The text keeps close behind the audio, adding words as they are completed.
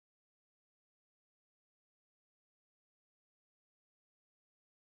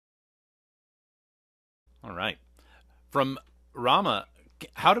All right. From Rama,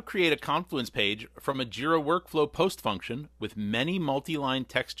 how to create a Confluence page from a Jira workflow post function with many multi-line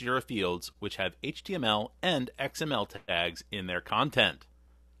text Jira fields which have HTML and XML tags in their content.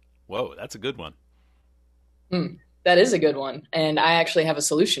 Whoa, that's a good one. Hmm, that is a good one, and I actually have a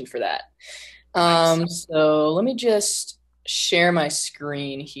solution for that. Nice. So let me just share my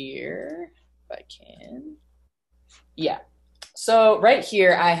screen here if I can. Yeah. So right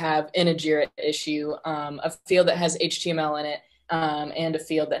here, I have in a Jira issue a field that has HTML in it and a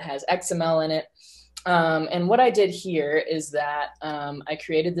field that has XML in it. And what I did here is that I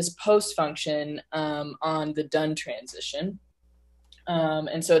created this post function on the done transition.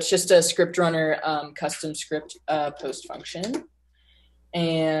 And so it's just a ScriptRunner custom script post function.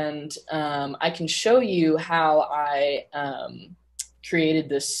 And I can show you how I created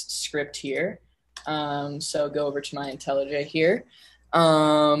this script here. So go over to my IntelliJ here.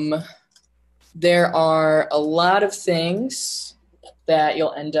 There are a lot of things that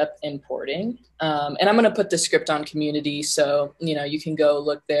you'll end up importing. And I'm going to put the script on community. So, you can go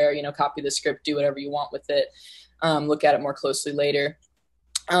look there, copy the script, do whatever you want with it, look at it more closely later.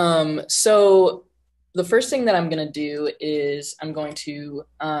 So the first thing that I'm going to do is I'm going to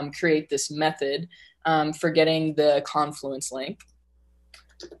create this method for getting the Confluence link.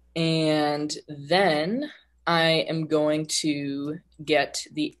 And then I am going to get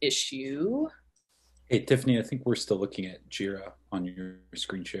the issue. Hey, Tiffany, I think we're still looking at Jira on your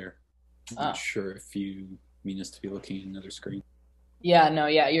screen share. I'm not Ah, sure if you mean us to be looking at another screen. yeah, no,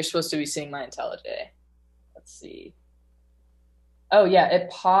 yeah, you're supposed to be seeing my IntelliJ. Let's see. Oh yeah, it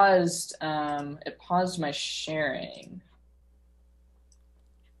paused my sharing.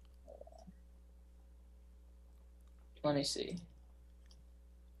 Let me see.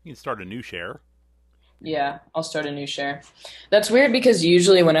 You can start a new share. Yeah, I'll start a new share. That's weird because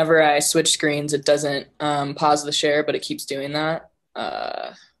usually whenever I switch screens, it doesn't pause the share, but it keeps doing that.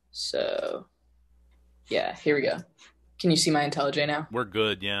 So yeah, here we go. Can you see my IntelliJ now? We're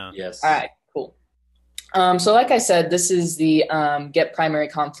good, yeah. All Yes. right, cool. So like I said, this is the get primary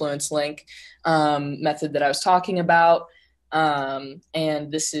Confluence link method that I was talking about.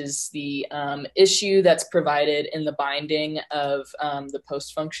 And this is the issue that's provided in the binding of the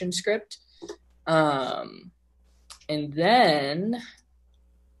post function script. And then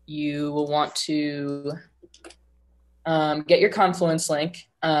you will want to get your Confluence link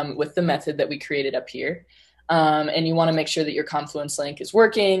with the method that we created up here. And you want to make sure that your Confluence link is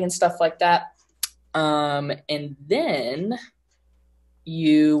working and stuff like that. And then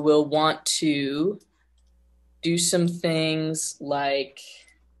you will want to do some things like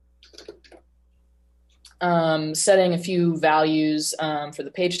setting a few values for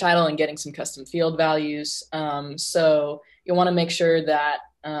the page title and getting some custom field values. So you'll want to make sure that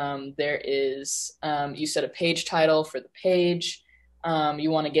there is, you set a page title for the page. You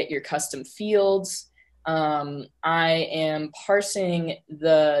want to get your custom fields. I am parsing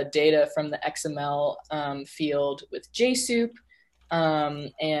the data from the XML field with JSoup,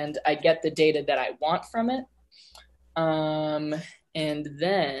 and I get the data that I want from it. And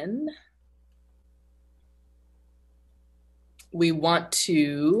then we want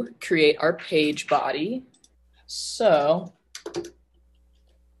to create our page body. So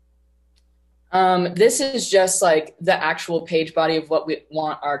this is just like the actual page body of what we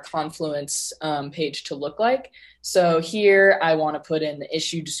want our Confluence page to look like. So here I want to put in the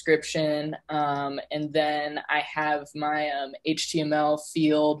issue description, and then I have my HTML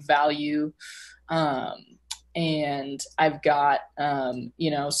field value, and I've got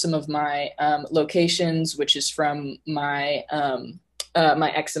some of my locations, which is from my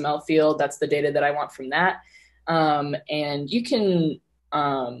my XML field. That's the data that I want from that, and you can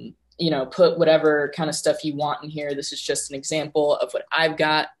put whatever kind of stuff you want in here. This is just an example of what I've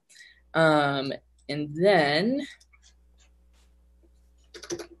got. And then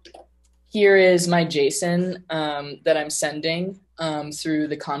here is my JSON that I'm sending through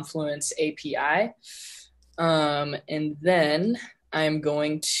the Confluence API. And then I'm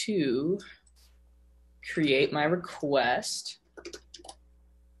going to create my request.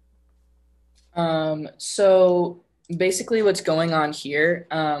 So basically what's going on here,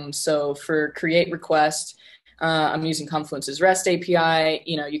 so for create request, I'm using Confluence's REST API.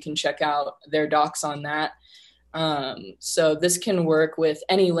 You can check out their docs on that. So this can work with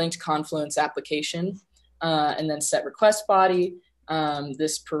any linked Confluence application, and then set request body.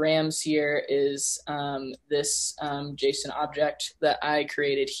 This params here is this JSON object that I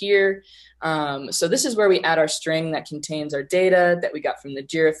created here. So this is where we add our string that contains our data that we got from the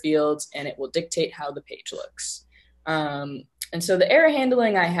Jira fields, and it will dictate how the page looks. And so the error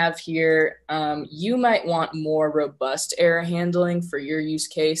handling I have here, you might want more robust error handling for your use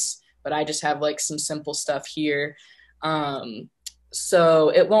case, but I just have like some simple stuff here. So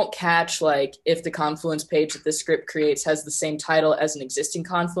it won't catch like if the Confluence page that this script creates has the same title as an existing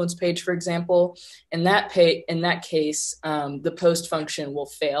Confluence page, for example. In that case, the post function will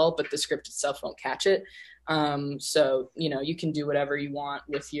fail, but the script itself won't catch it. So, you can do whatever you want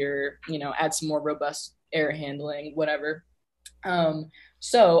with your, add some more robust error handling, whatever.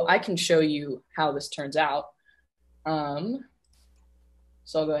 So I can show you how this turns out.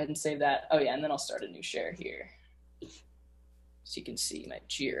 So I'll go ahead and save that. Oh yeah, and then I'll start a new share here. So you can see my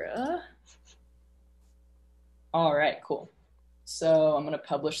Jira. All right, cool. So I'm going to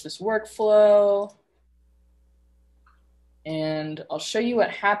publish this workflow. And I'll show you what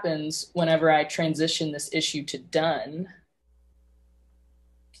happens whenever I transition this issue to done.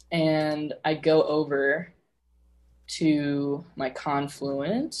 And I go over to my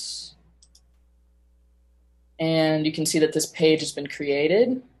Confluence. And you can see that this page has been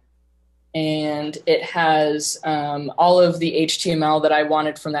created. And it has all of the HTML that I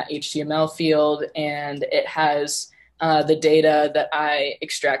wanted from that HTML field, and it has the data that I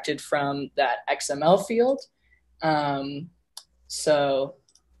extracted from that XML field. So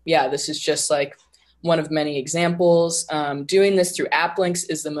yeah, this is just like one of many examples. Doing this through app links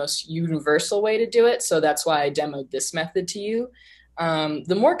is the most universal way to do it, so that's why I demoed this method to you.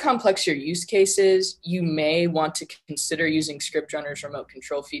 The more complex your use case is, you may want to consider using ScriptRunner's remote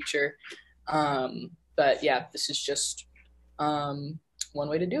control feature. But yeah, this is just one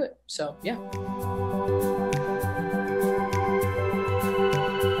way to do it. So yeah.